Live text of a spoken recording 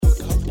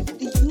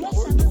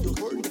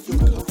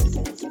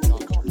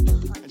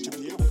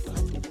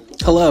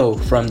Hello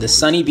from the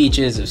sunny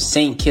beaches of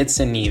St. Kitts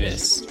and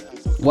Nevis.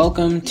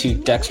 Welcome to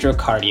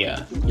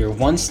Dextrocardia, your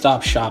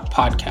one-stop shop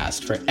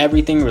podcast for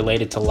everything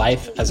related to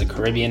life as a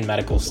Caribbean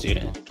medical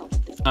student.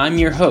 I'm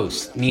your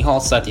host, Nihal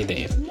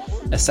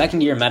Satyadev, a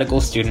second-year medical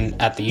student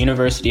at the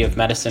University of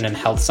Medicine and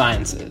Health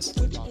Sciences.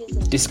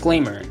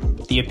 Disclaimer: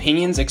 the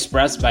opinions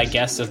expressed by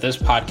guests of this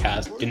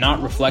podcast do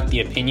not reflect the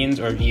opinions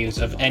or views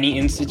of any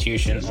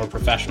institution or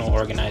professional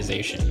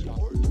organization.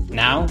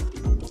 Now,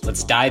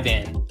 let's dive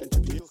in.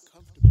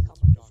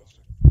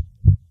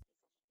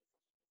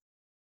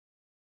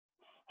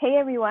 Hey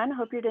everyone,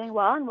 hope you're doing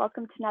well and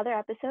welcome to another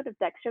episode of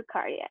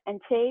Dextrocardia. And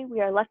today we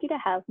are lucky to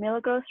have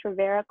Milagros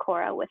Rivera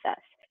Cora with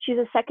us. She's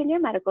a second-year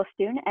medical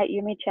student at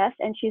UMHS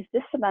and she's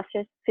this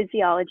semester's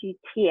physiology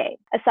TA.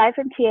 Aside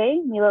from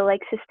TA, Mila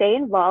likes to stay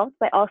involved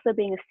by also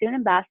being a student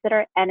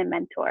ambassador and a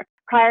mentor.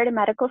 Prior to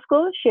medical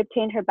school, she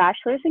obtained her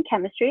bachelor's in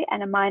chemistry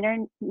and a minor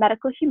in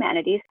medical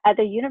humanities at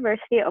the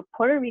University of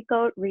Puerto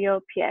Rico, Rio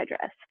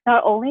Piedras.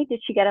 Not only did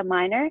she get a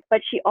minor,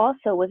 but she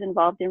also was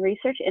involved in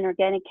research in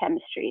organic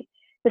chemistry.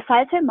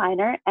 Besides her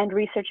minor and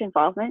research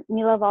involvement,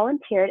 Mila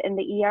volunteered in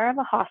the ER of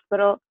a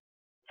hospital,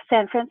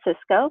 San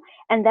Francisco,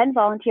 and then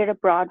volunteered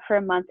abroad for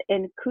a month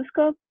in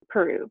Cusco,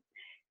 Peru.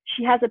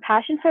 She has a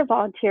passion for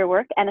volunteer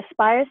work and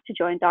aspires to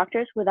join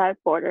Doctors Without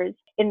Borders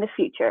in the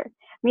future.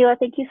 Mila,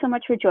 thank you so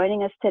much for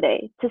joining us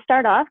today. To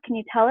start off, can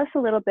you tell us a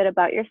little bit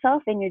about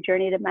yourself and your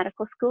journey to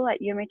medical school at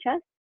UMHS?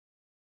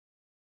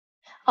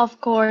 Of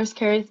course,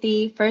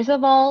 Kirsty. First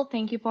of all,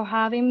 thank you for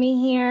having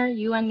me here.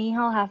 You and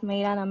Nihal have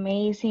made an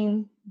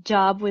amazing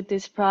job with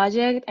this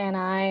project, and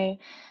I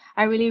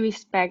really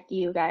respect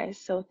you guys,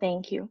 so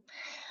thank you.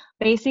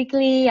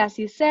 Basically, as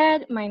you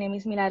said, my name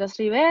is Milagros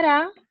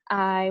Rivera.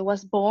 I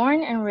was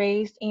born and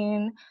raised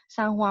in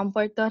San Juan,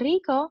 Puerto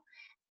Rico,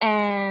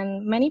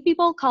 and many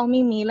people call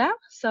me Mila,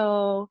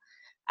 so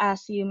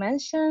as you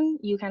mentioned,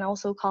 you can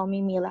also call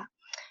me Mila.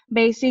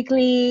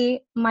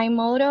 Basically, my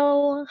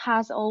motto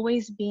has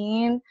always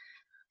been,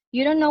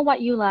 you don't know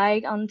what you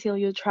like until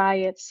you try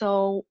it.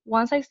 So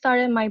once I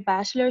started my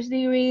bachelor's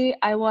degree,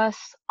 I was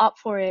up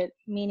for it,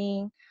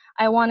 meaning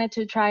I wanted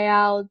to try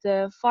out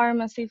the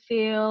pharmacy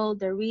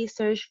field, the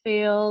research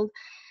field,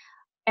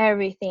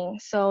 everything.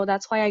 So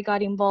that's why I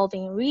got involved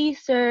in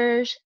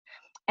research.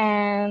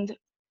 And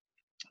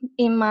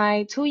in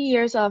my 2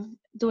 years of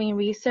doing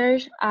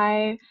research,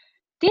 I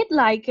did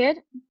like it,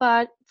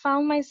 but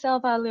found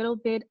myself a little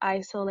bit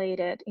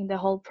isolated in the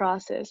whole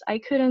process. I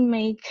couldn't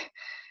make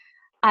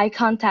eye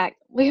contact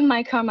with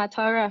my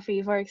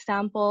chromatography, for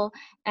example,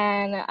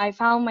 and I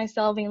found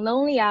myself in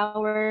lonely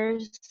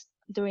hours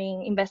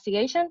during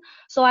investigation.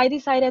 So I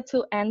decided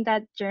to end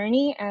that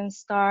journey and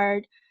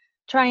start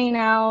trying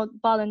out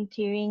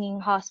volunteering in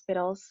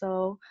hospitals.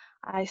 So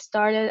I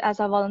started as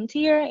a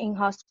volunteer in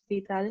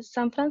Hospital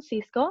San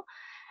Francisco,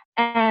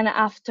 and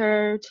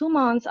after 2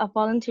 months of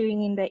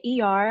volunteering in the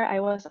ER, I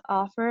was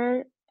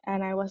offered,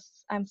 and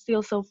I'm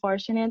still so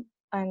fortunate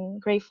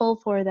and grateful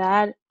for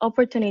that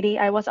opportunity.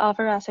 I was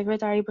offered a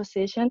secretary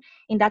position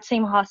in that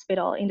same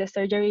hospital in the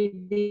surgery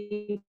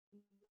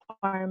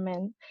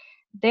department.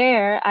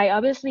 There, I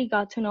obviously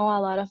got to know a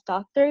lot of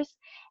doctors,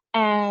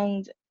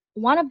 and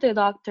one of the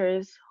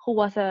doctors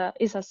who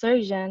is a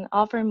surgeon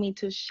offered me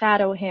to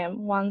shadow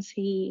him once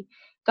he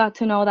got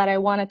to know that I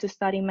wanted to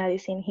study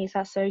medicine. He's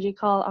a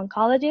surgical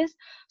oncologist,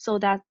 so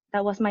that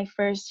was my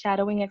first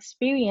shadowing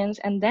experience.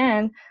 And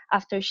then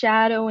after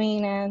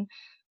shadowing and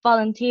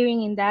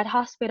volunteering in that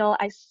hospital,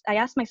 I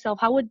asked myself,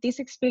 how would this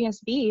experience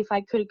be if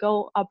I could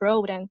go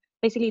abroad and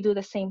basically do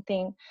the same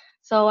thing?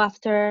 So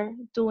after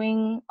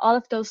doing all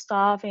of those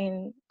stuff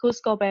in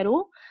Cusco,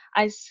 Peru,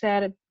 I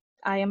said,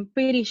 I am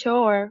pretty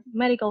sure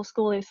medical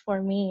school is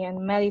for me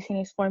and medicine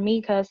is for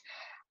me, because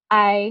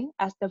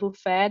as the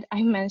buffet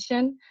I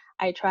mentioned,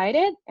 I tried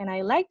it and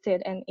I liked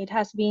it. And it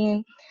has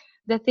been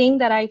the thing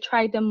that I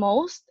tried the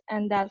most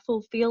and that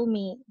fulfilled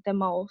me the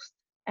most.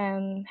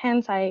 And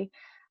hence I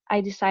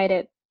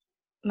decided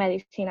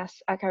medicine as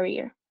a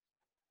career.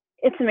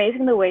 It's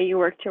amazing the way you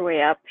worked your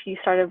way up. You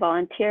started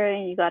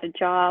volunteering, you got a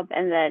job,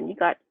 and then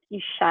you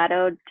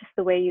shadowed, just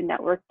the way you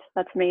networked.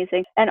 That's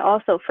amazing. And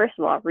also, first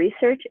of all,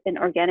 research in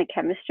organic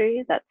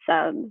chemistry, that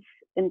sounds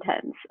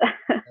intense.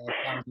 It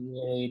sounds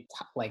really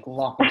like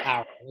long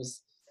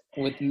hours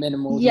with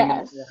minimal human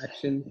Yes.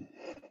 interaction.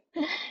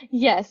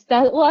 Yes,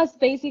 that was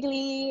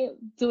basically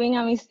doing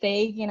a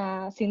mistake in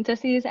a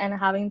synthesis and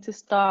having to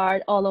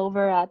start all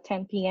over at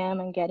 10 p.m.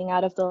 and getting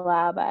out of the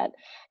lab at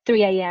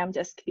 3 a.m.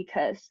 just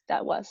because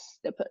that was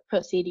the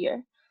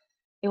procedure.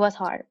 It was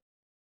hard.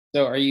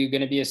 So are you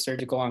going to be a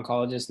surgical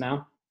oncologist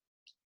now?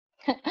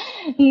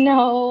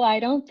 No, I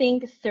don't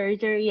think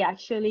surgery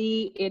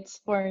actually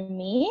it's for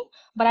me.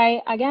 But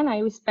I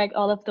respect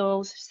all of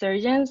those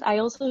surgeons. I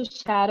also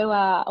shadow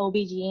a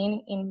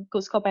OB-GYN in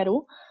Cusco,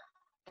 Peru,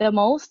 the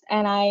most,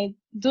 and I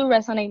do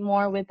resonate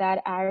more with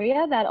that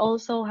area that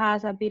also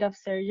has a bit of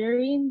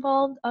surgery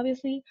involved,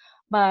 obviously,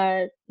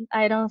 but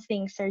I don't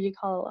think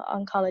surgical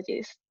oncology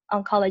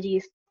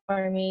is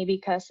for me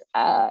because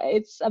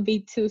it's a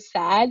bit too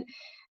sad,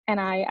 and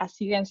as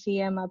you can see,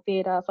 I'm a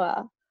bit of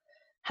a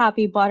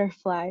happy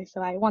butterfly.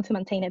 So I want to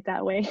maintain it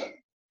that way.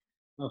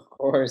 Of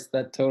course,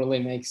 that totally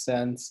makes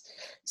sense.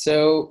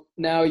 So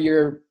now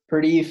you're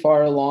pretty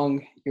far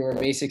along your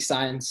basic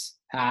science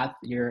path.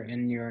 You're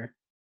in your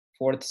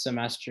fourth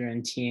semester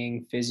in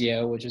teaching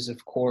physio, which is,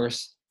 of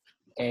course,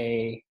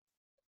 a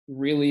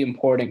really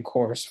important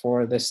course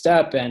for the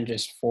STEP and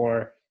just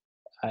for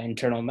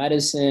internal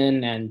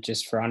medicine and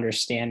just for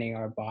understanding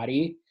our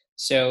body.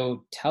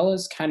 So tell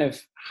us kind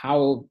of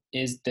how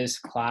is this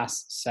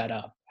class set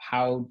up?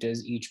 How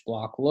does each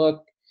block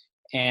look?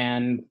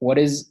 And what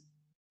is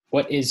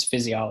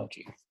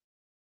physiology?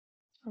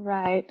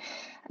 Right.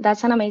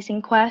 That's an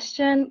amazing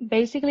question.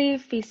 Basically,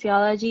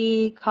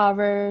 physiology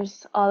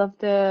covers all of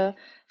the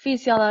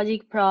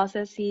physiologic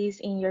processes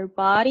in your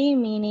body,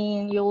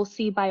 meaning you'll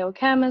see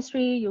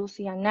biochemistry, you'll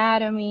see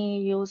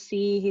anatomy, you'll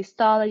see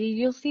histology,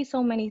 you'll see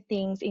so many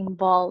things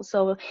involved.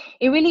 So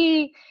it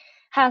really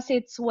has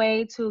its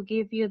way to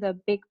give you the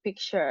big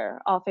picture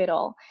of it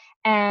all.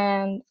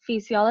 And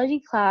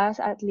physiology class,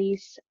 at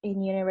least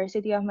in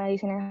University of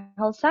Medicine and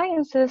Health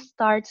Sciences,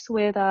 starts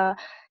with a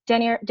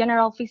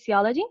general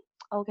physiology.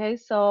 Okay,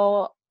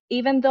 so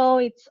even though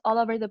it's all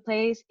over the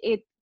place,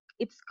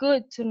 it's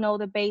good to know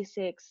the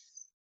basics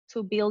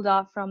to build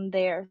up from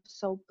there.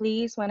 So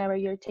please, whenever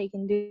you're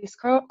taking this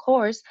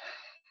course,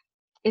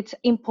 it's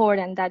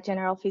important, that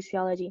general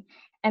physiology.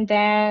 And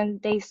then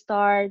they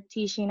start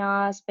teaching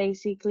us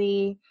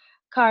basically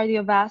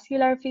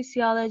cardiovascular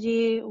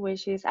physiology,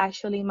 which is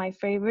actually my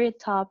favorite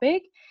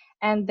topic.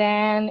 And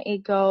then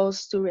it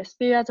goes to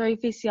respiratory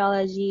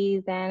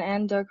physiology, then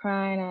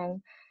endocrine,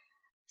 and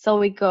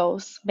so it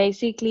goes.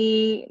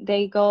 Basically,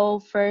 they go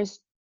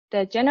first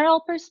the general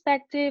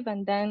perspective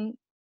and then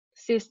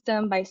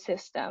system by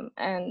system,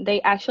 and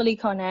they actually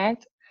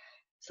connect.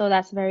 So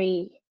that's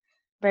very,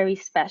 very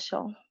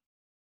special.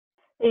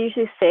 They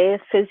usually say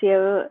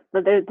physio,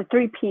 the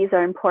three P's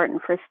are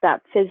important for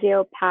STEP: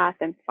 physio, path,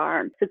 and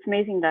farm. So it's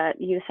amazing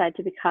that you decided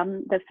to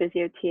become the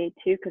physio TA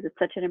too, because it's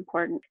such an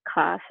important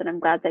class, and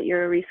I'm glad that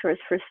you're a resource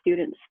for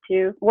students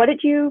too. What did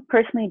you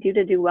personally do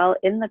to do well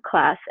in the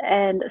class?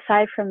 And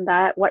aside from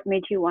that, what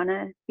made you want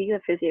to be a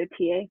physio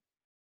TA?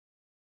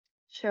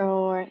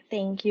 Sure,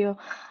 thank you.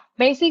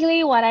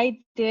 Basically, what I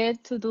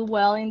did to do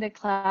well in the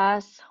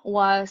class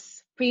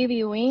was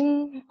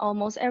previewing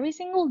almost every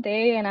single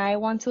day, and I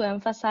want to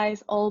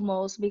emphasize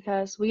almost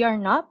because we are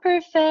not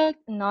perfect.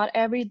 Not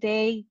every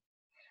day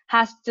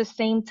has the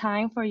same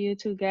time for you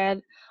to get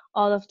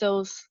all of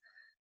those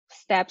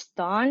steps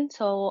done.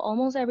 So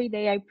almost every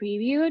day I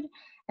previewed,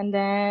 and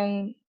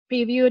then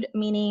previewed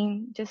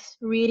meaning just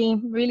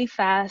reading really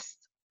fast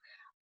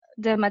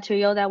the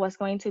material that was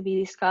going to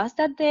be discussed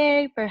that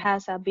day,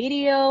 perhaps a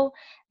video.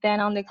 Then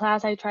on the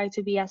class, I try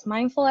to be as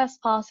mindful as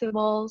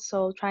possible.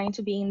 So trying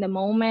to be in the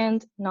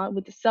moment, not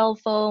with the cell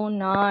phone,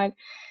 not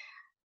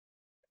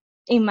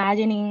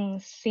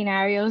imagining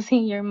scenarios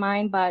in your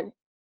mind, but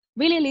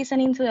really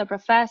listening to the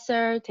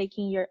professor,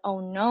 taking your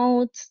own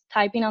notes,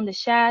 typing on the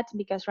chat,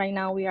 because right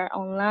now we are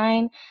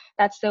online.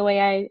 That's the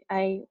way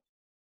I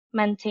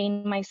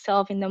maintain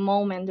myself in the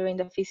moment during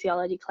the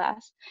physiology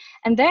class.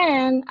 And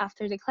then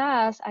after the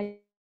class, I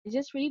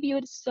just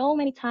reviewed so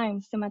many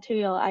times the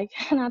material. I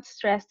cannot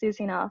stress this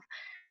enough.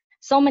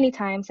 So many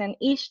times. And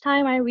each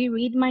time I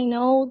reread my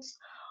notes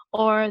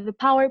or the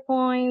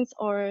PowerPoints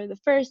or the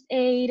first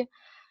aid,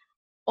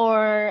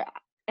 or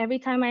every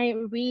time I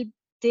read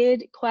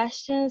did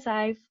questions,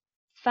 I've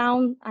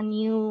found a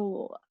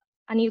new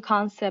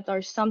concept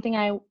or something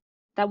I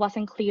that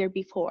wasn't clear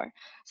before.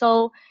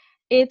 So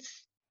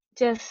it's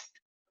just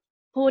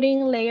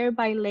putting layer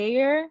by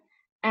layer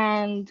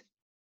and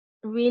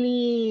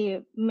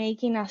really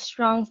making a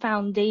strong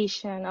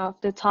foundation of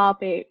the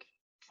topic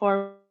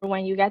for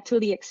when you get to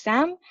the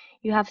exam.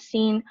 You have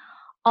seen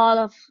all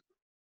of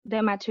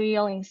the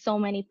material in so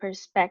many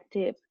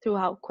perspectives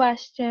throughout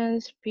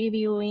questions,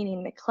 previewing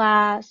in the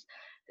class,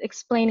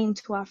 explaining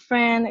to a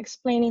friend,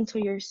 explaining to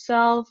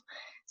yourself.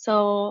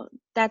 So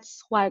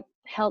that's what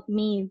helped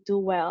me do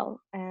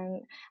well.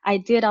 And I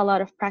did a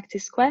lot of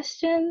practice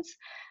questions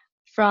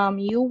from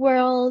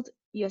UWorld,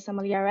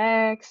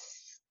 USMLERX,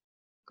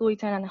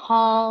 Guyton and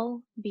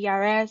Hall,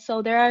 BRS.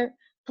 So there are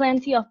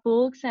plenty of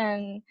books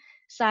and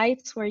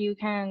sites where you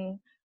can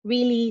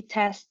really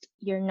test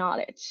your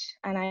knowledge.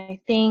 And I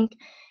think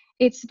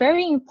it's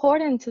very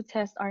important to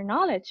test our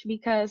knowledge,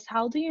 because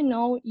how do you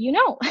know you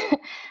know?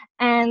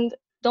 And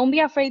don't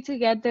be afraid to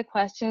get the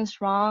questions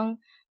wrong,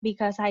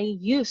 because I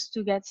used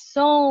to get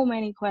so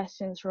many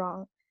questions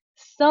wrong.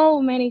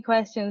 So many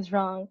questions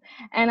wrong.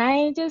 And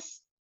I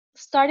just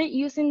started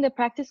using the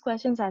practice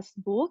questions as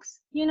books.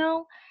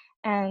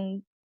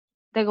 And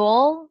the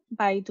goal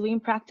by doing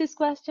practice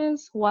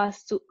questions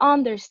was to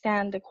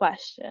understand the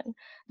question.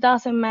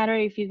 Doesn't matter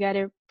if you get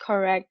it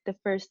correct the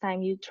first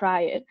time you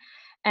try it.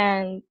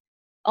 And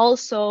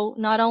also,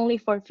 not only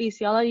for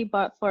physiology,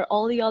 but for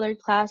all the other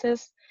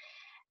classes,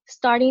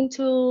 starting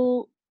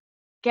to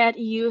get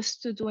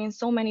used to doing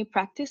so many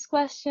practice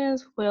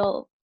questions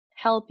will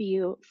help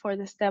you for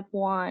the step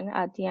one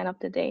at the end of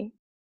the day.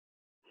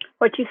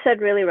 What you said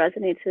really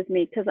resonates with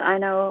me because I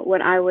know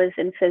when I was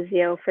in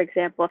physio, for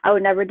example, I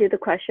would never do the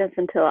questions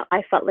until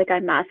I felt like I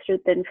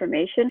mastered the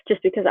information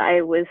just because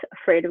I was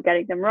afraid of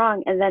getting them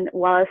wrong. And then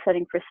while I was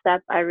studying for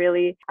STEP,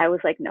 I was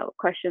like, no,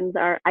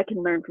 I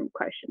can learn from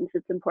questions.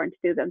 It's important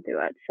to do them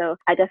throughout. So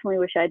I definitely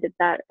wish I did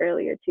that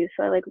earlier too.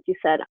 So I like what you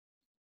said.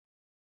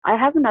 I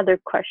have another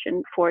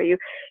question for you.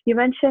 You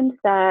mentioned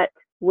that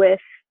with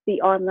the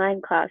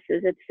online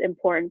classes, it's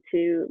important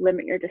to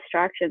limit your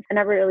distractions. I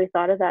never really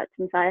thought of that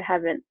since I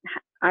haven't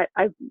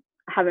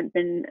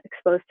been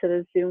exposed to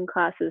the Zoom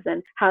classes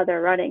and how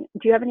they're running.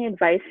 Do you have any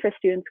advice for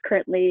students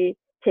currently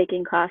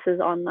taking classes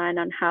online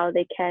on how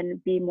they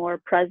can be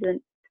more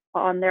present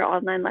on their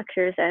online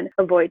lectures and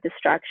avoid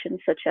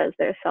distractions such as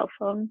their cell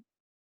phone?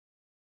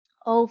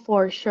 Oh,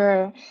 for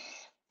sure.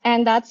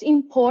 And that's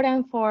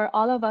important for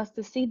all of us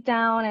to sit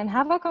down and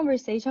have a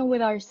conversation with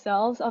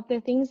ourselves of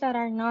the things that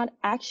are not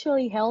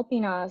actually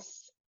helping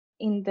us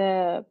in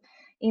the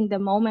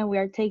moment we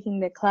are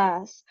taking the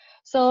class.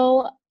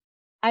 So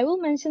I will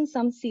mention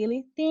some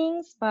silly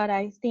things, but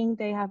I think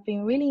they have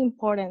been really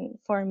important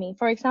for me.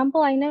 For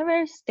example, I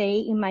never stay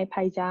in my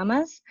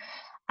pajamas.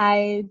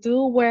 I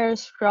do wear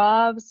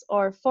scrubs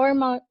or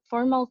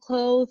formal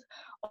clothes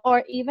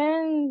or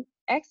even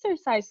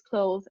exercise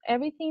clothes,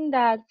 everything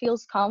that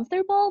feels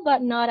comfortable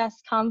but not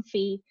as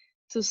comfy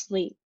to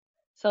sleep.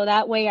 So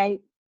that way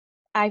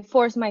I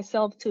force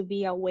myself to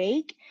be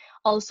awake.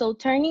 Also,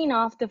 turning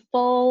off the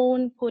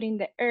phone, putting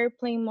the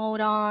airplane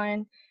mode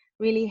on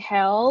really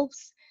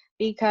helps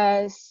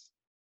because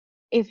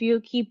if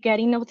you keep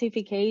getting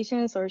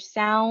notifications or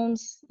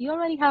sounds, you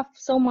already have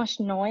so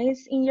much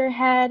noise in your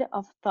head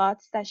of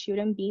thoughts that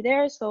shouldn't be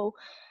there. So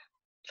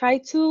try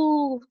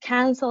to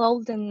cancel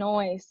out the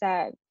noise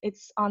that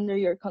it's under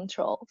your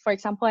control. For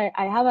example,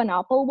 I have an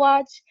Apple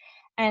Watch,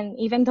 and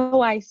even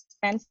though I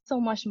spend so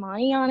much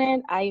money on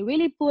it, I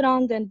really put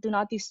on the do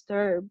not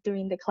disturb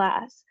during the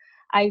class.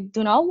 I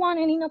do not want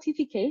any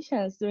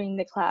notifications during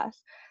the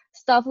class.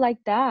 Stuff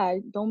like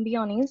that. Don't be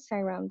on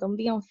Instagram, don't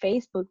be on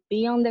Facebook,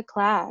 be on the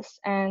class.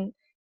 And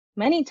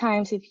many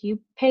times, if you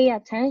pay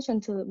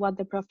attention to what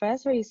the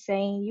professor is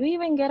saying, you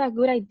even get a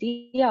good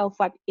idea of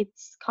what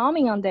it's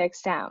coming on the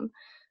exam.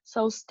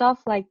 So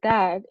stuff like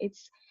that,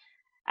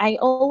 I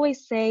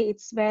always say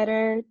it's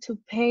better to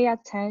pay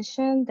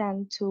attention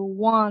than to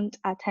want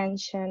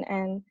attention.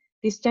 And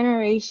this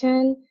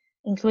generation,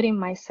 including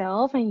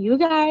myself and you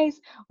guys,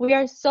 we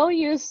are so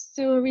used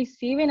to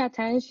receiving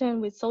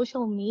attention with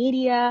social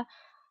media,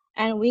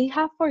 and we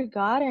have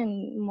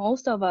forgotten,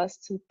 most of us,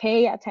 to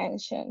pay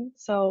attention.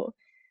 So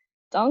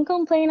don't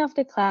complain of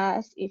the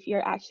class if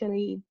you're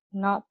actually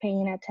not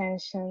paying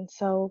attention.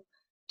 So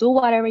do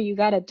whatever you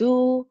gotta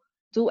do.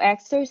 Do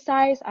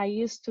exercise. I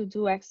used to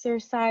do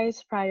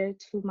exercise prior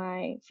to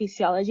my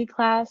physiology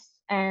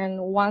class,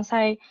 and once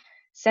I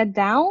sat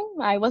down,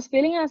 I was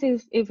feeling as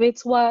if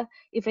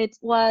it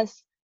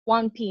was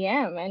 1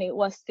 p.m. and it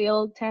was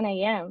still 10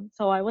 a.m.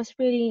 So I was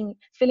feeling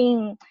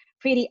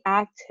pretty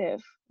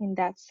active in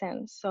that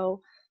sense.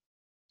 So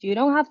you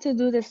don't have to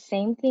do the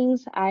same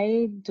things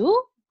I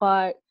do,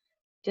 but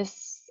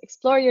just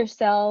explore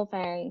yourself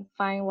and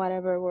find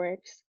whatever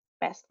works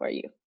best for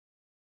you.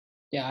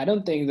 Yeah, I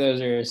don't think those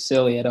are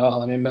silly at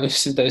all. I mean,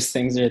 most of those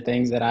things are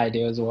things that I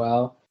do as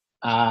well.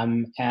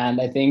 And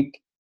I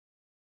think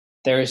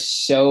there's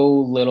so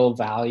little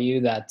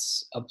value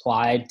that's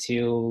applied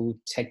to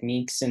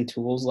techniques and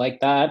tools like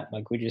that.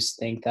 Like we just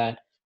think that,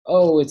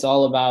 oh, it's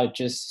all about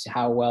just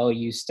how well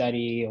you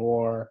study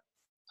or,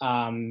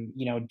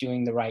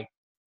 doing the right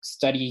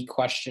study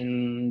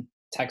question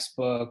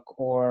textbook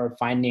or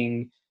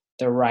finding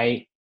the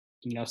right,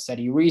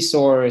 study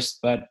resource.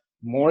 But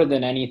more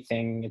than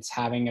anything, it's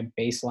having a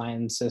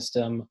baseline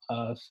system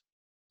of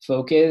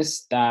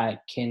focus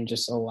that can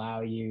just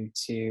allow you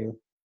to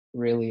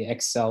really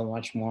excel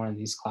much more in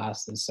these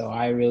classes. So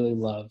I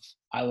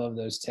love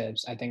those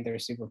tips. I think they're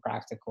super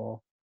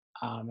practical,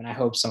 and I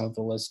hope some of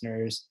the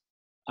listeners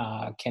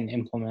can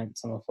implement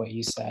some of what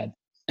you said.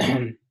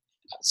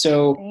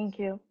 So Thank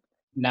you.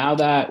 now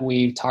that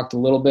we've talked a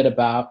little bit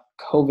about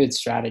COVID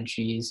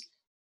strategies,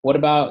 what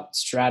about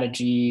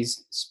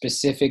strategies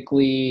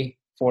specifically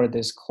for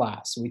this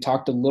class? We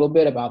talked a little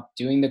bit about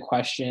doing the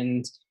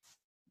questions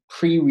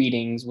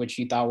pre-readings, which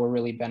you thought were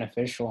really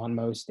beneficial on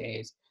most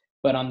days.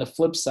 But on the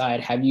flip side,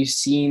 have you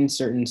seen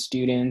certain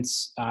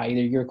students,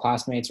 either your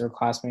classmates or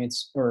class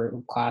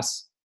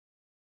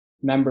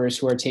members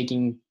who are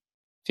taking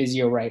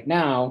physio right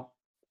now,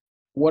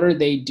 what are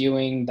they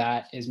doing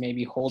that is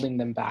maybe holding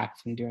them back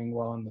from doing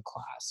well in the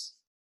class?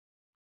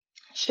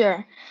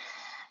 Sure.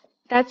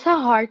 That's a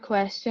hard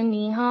question,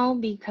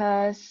 Nihal,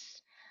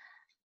 because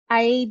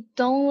I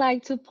don't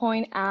like to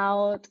point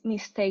out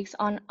mistakes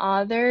on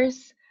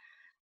others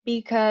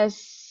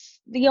because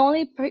the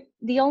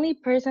only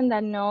person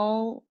that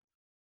know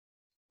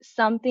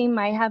something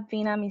might have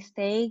been a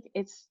mistake,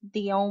 it's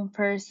the own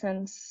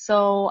person.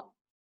 So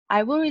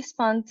I will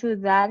respond to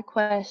that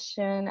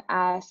question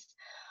as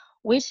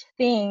which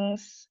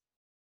things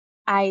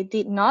I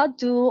did not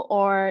do,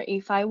 or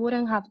if I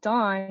wouldn't have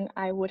done,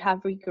 I would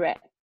have regret.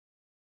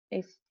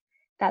 if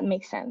that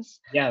makes sense.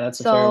 Yeah, that's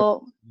a fair.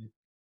 So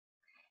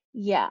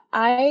yeah,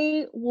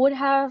 I would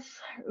have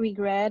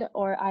regret,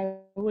 or I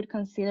would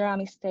consider a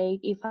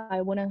mistake if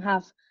I wouldn't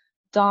have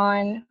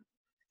done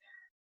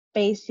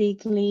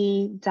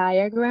basically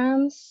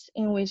diagrams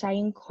in which I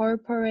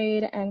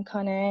incorporate and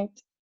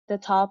connect the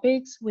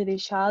topics with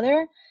each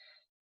other.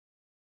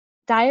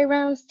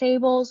 Diagrams,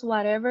 tables,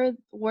 whatever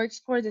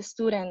works for the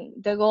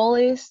student. The goal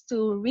is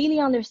to really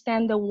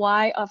understand the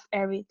why of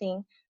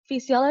everything.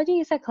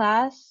 Physiology is a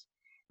class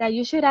that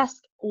you should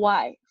ask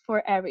why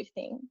for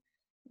everything.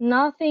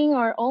 Nothing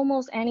or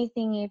almost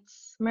anything,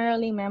 it's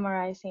merely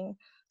memorizing.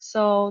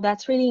 So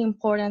that's really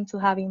important to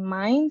have in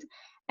mind.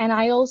 And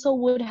I also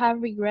would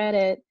have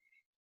regretted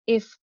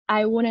if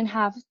I wouldn't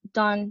have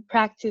done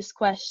practice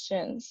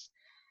questions.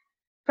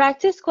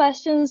 Practice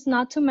questions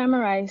not to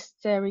memorize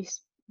the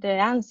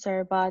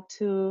answer, but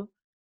to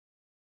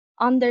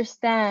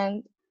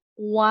understand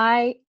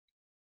why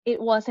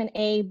it wasn't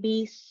A,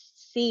 B,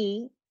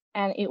 C,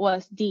 and it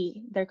was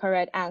D, the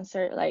correct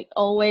answer. Like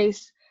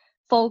always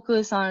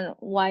focus on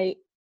why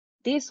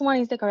this one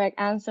is the correct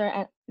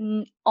answer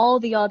and all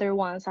the other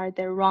ones are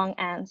the wrong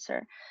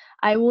answer.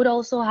 I would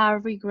also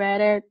have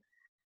regretted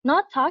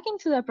not talking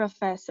to the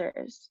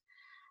professors.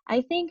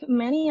 I think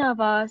many of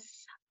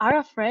us are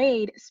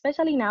afraid,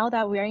 especially now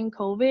that we're in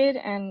COVID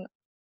and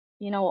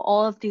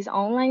all of this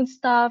online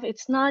stuff.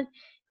 It's not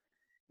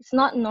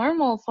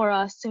normal for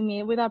us to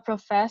meet with a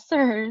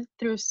professor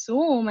through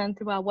Zoom and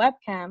through a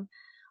webcam.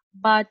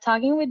 But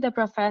talking with the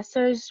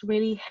professors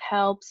really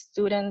helps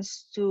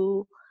students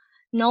to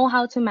know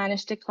how to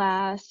manage the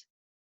class,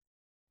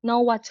 know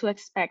what to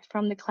expect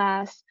from the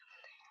class.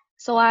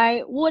 So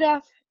I would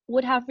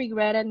have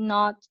regretted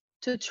not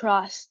to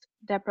trust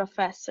the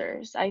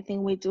professors. I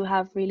think we do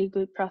have really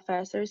good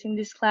professors in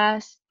this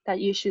class that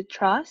you should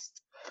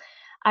trust.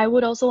 I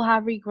would also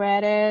have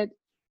regretted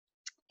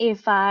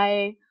if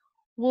I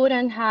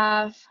wouldn't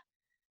have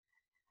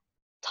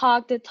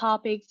talked the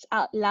topics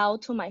out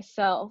loud to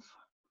myself,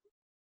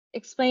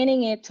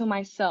 explaining it to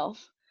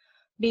myself,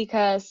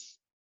 because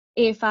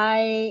if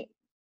I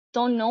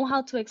don't know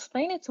how to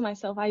explain it to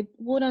myself, I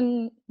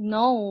wouldn't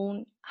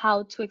know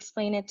how to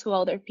explain it to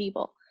other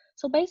people.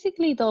 So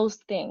basically those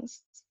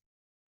things.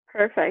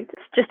 Perfect.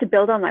 Just to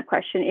build on that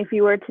question, if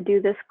you were to do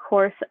this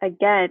course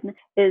again,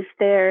 is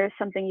there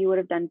something you would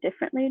have done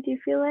differently, do you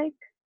feel like?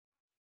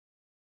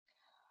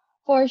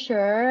 For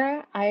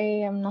sure, I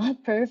am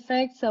not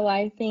perfect, so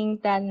I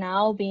think that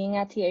now being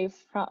a TA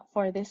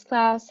for this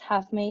class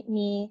have made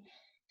me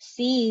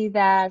see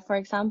that, for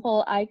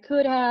example, I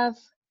could have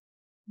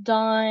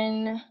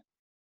done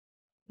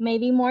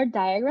maybe more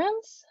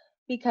diagrams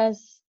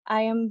because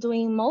I am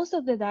doing most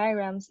of the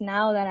diagrams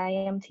now that I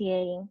am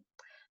TAing.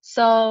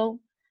 So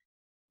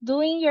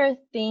doing your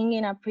thing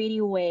in a pretty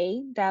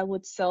way that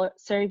would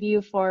serve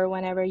you for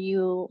whenever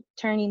you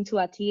turn into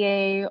a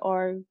TA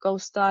or go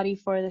study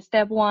for the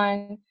step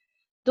one,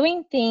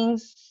 doing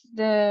things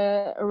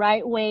the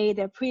right way,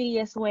 the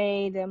prettiest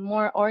way, the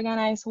more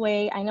organized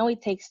way. I know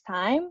it takes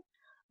time,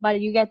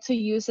 but you get to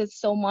use it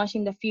so much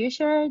in the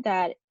future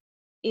that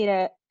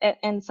it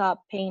ends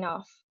up paying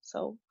off.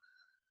 So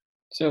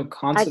I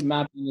concept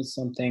mapping is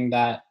something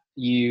that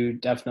you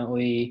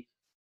definitely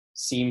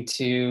seem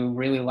to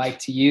really like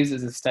to use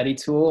as a study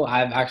tool.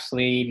 I've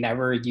actually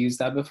never used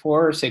that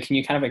before. So can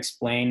you kind of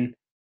explain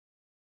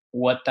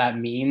what that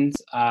means?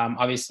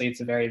 Obviously,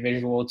 it's a very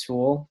visual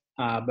tool,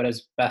 but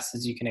as best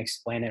as you can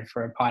explain it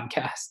for a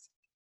podcast.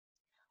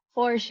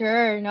 For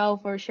sure, no,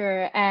 for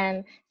sure.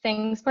 And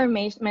thanks for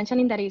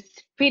mentioning that it's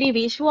pretty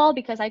visual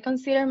because I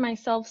consider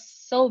myself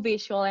so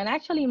visual, and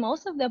actually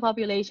most of the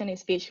population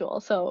is visual.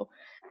 So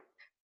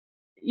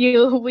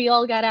we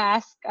all gotta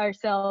ask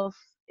ourselves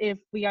if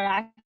we are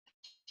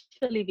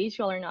actually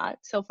visual or not.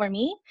 So for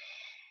me,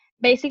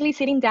 basically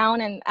sitting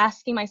down and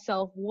asking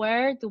myself,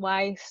 where do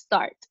I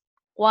start?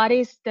 What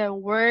is the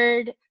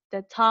word,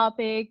 the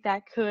topic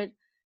that could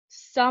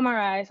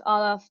summarize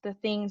all of the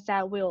things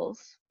that will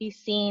be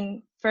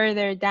seen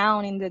further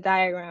down in the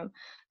diagram?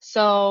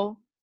 So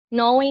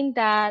knowing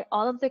that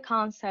all of the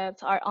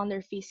concepts are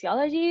under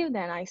physiology,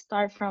 then I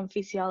start from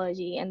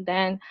physiology and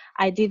then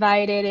I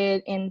divided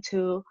it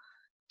into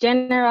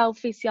general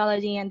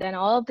physiology and then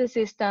all of the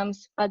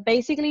systems. But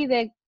basically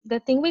the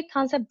thing with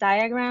concept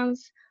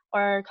diagrams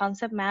or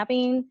concept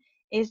mapping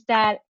is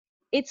that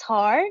it's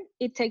hard,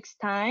 it takes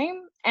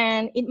time,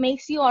 and it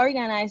makes you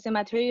organize the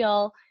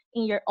material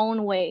in your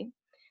own way.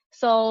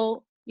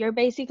 So you're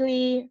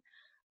basically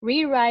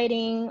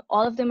rewriting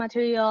all of the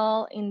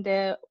material in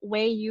the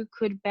way you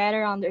could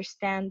better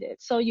understand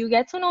it. So you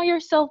get to know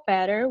yourself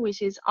better,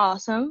 which is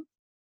awesome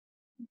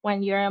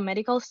when you're a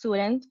medical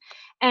student,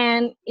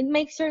 and it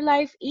makes your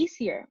life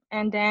easier.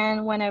 And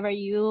then whenever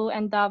you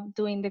end up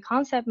doing the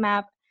concept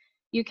map,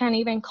 you can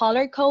even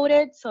color code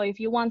it. So if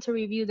you want to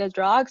review the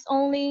drugs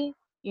only,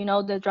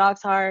 the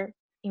drugs are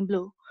in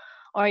blue.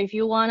 Or if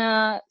you want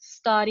to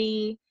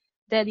study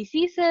the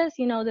diseases,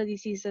 the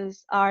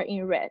diseases are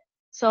in red.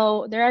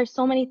 So there are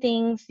so many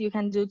things you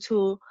can do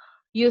to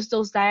use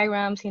those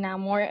diagrams in a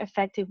more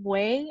effective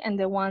way. And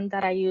the one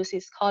that I use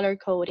is color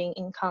coding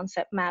in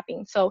concept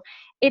mapping. So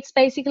it's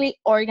basically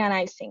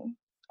organizing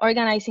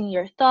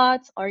your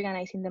thoughts,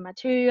 organizing the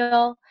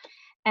material,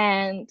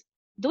 and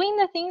doing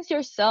the things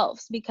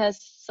yourselves, because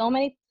so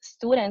many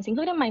students,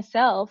 including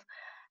myself,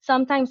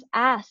 sometimes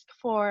ask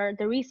for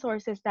the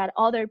resources that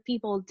other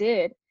people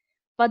did,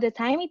 but the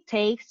time it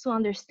takes to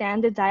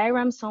understand the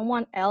diagram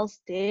someone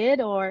else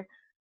did, or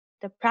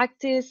the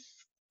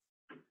practice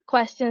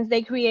questions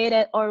they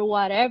created, or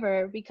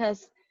whatever,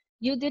 because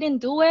you didn't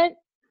do it,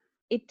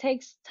 it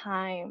takes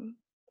time.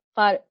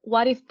 But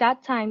what if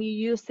that time you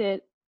use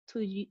it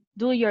to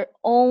do your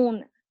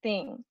own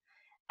thing?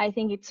 I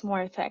think it's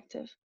more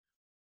effective.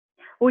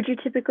 Would you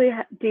typically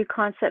do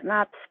concept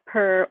maps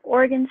per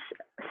organ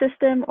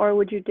system, or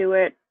would you do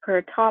it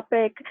per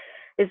topic?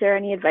 Is there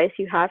any advice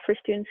you have for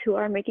students who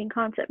are making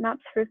concept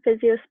maps for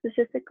physio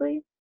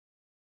specifically?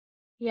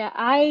 Yeah,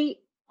 I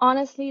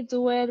honestly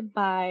do it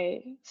by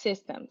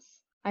systems.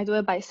 I do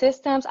it by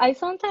systems. I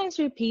sometimes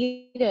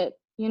repeat it.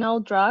 You know,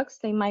 drugs,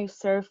 they might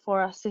serve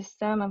for a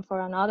system and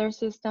for another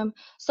system.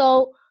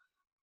 So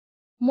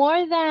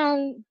more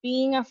than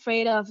being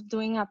afraid of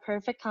doing a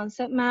perfect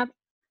concept map,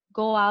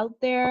 go out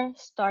there,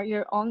 start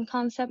your own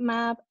concept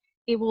map.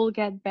 It will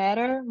get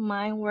better.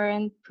 Mine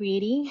weren't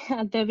pretty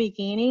at the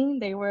beginning.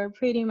 They were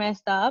pretty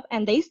messed up,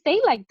 and they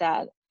stay like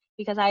that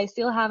because I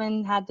still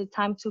haven't had the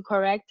time to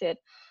correct it.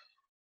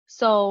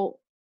 So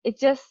it's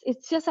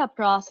just a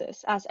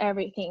process as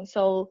everything.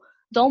 So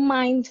don't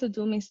mind to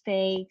do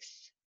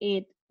mistakes.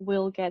 It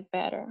will get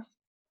better.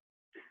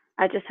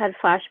 I just had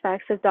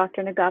flashbacks of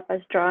Dr.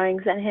 Nagapa's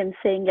drawings and him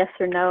saying yes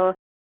or no.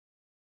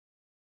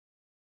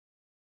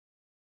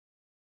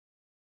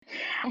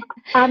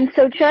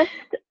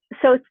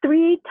 So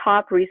three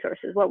top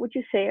resources. What would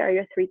you say are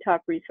your three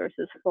top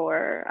resources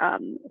for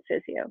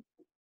physio?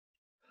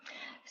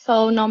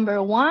 So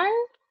number one,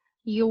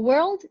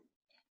 UWorld.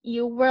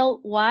 UWorld,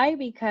 why?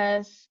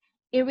 Because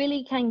it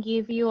really can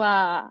give you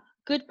a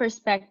good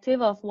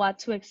perspective of what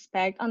to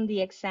expect on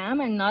the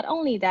exam. And not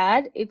only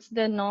that, it's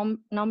the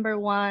number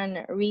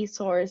one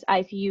resource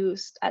I've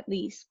used, at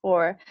least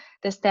for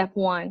the step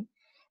one.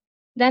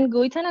 Then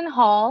Guiton and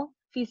Hall,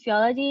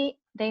 physiology,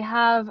 they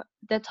have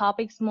the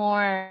topics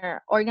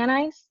more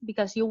organized,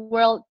 because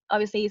UWorld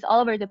obviously is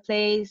all over the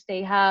place.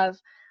 They have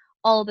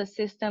all the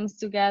systems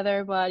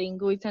together, but in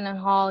Guiton and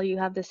Hall, you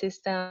have the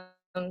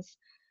systems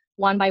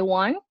one by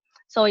one.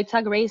 So it's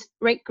a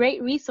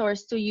great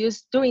resource to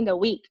use during the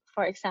week,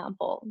 for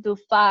example. Do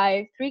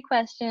 3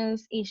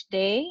 questions each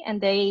day, and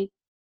they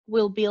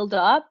will build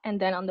up. And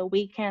then on the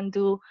weekend,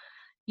 do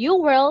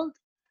UWorld.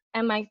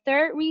 And my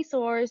third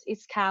resource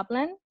is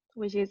Kaplan,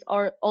 which is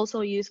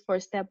also used for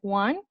step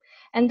one.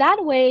 And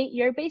that way,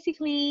 you're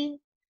basically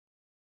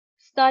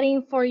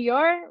studying for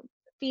your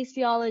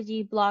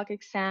physiology block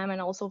exam and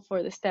also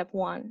for the step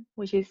one,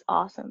 which is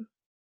awesome.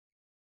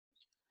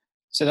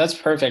 So that's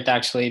perfect,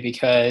 actually,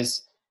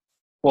 because,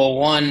 well,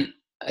 one,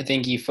 I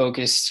think you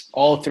focused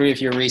all three of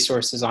your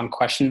resources on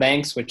question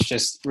banks, which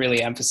just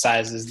really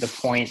emphasizes the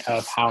point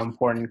of how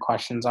important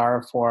questions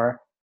are for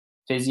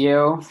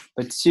physio.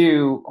 But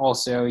two,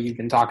 also, you've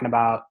been talking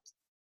about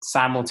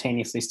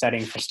simultaneously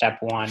studying for step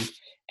one.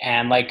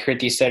 And like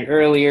Kriti said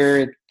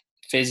earlier,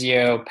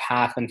 physio,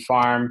 path, and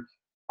pharm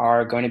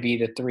are going to be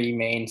the three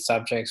main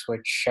subjects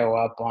which show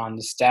up on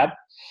the step.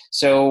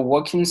 So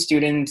what can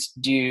students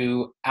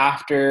do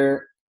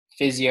after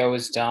physio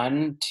is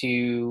done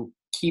to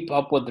keep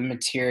up with the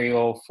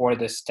material for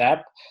the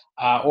step,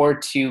 or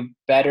to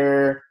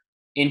better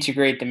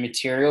integrate the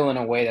material in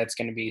a way that's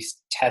going to be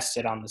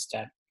tested on the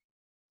step?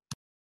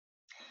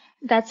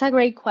 That's a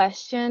great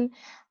question.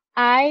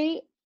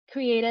 I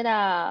created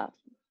a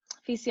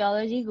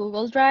physiology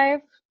Google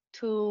Drive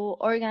to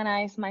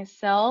organize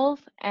myself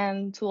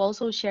and to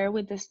also share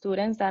with the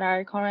students that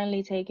are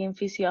currently taking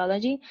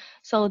physiology.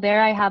 So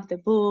there I have the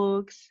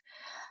books,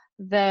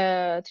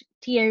 the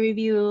TA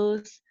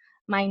reviews,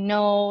 my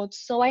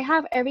notes. So I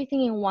have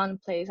everything in one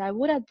place. I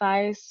would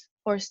advise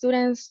for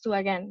students to,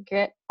 again,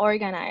 get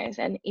organized.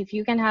 And if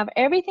you can have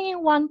everything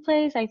in one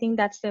place, I think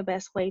that's the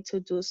best way to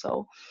do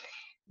so.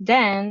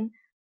 Then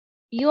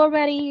we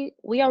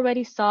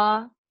already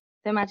saw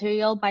the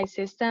material by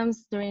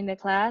systems during the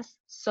class.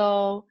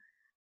 So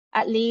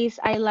at least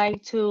I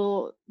like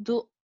to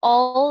do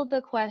all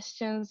the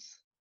questions,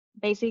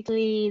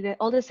 basically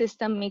all the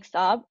system mixed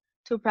up,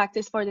 to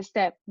practice for the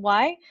step.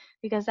 Why?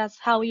 Because that's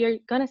how you're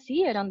gonna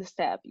see it on the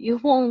step. You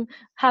won't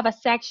have a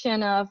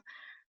section of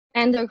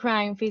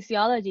endocrine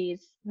physiology.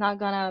 It's not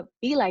gonna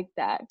be like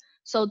that.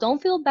 So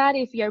don't feel bad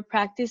if you're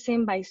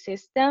practicing by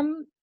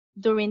system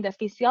during the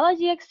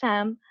physiology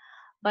exam.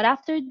 But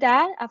after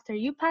that, after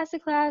you pass the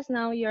class,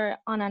 now you're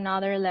on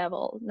another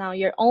level. Now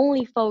you're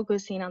only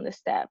focusing on the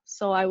step.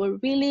 So I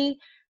would really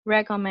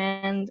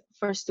recommend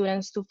for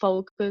students to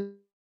focus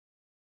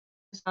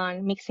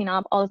on mixing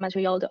up all of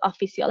material of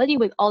physiology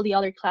with all the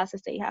other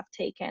classes they have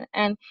taken.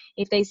 And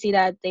if they see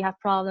that they have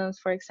problems,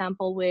 for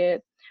example,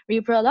 with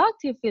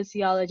reproductive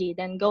physiology,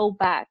 then go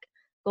back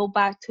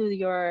to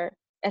your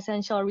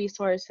essential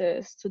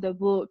resources, to the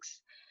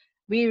books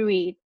we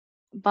read.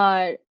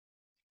 But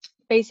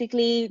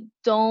basically,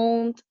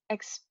 don't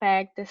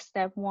expect the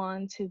step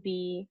one to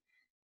be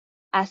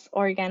as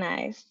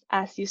organized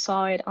as you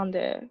saw it on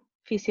the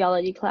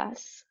physiology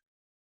class.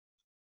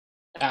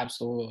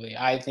 Absolutely.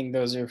 I think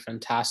those are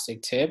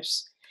fantastic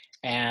tips.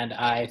 And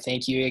I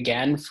thank you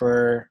again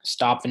for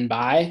stopping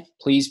by.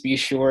 Please be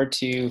sure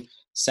to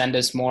send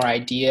us more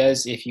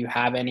ideas if you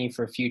have any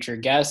for future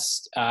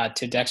guests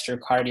to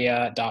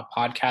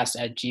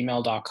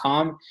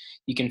dextrocardia.podcast@gmail.com.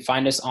 You can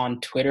find us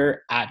on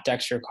Twitter at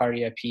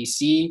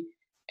dextrocardiapc.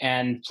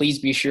 And please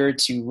be sure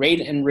to rate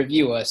and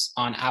review us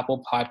on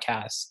Apple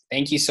Podcasts.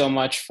 Thank you so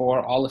much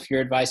for all of your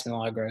advice,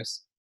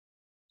 Milagros.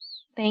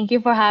 Thank you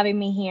for having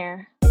me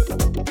here.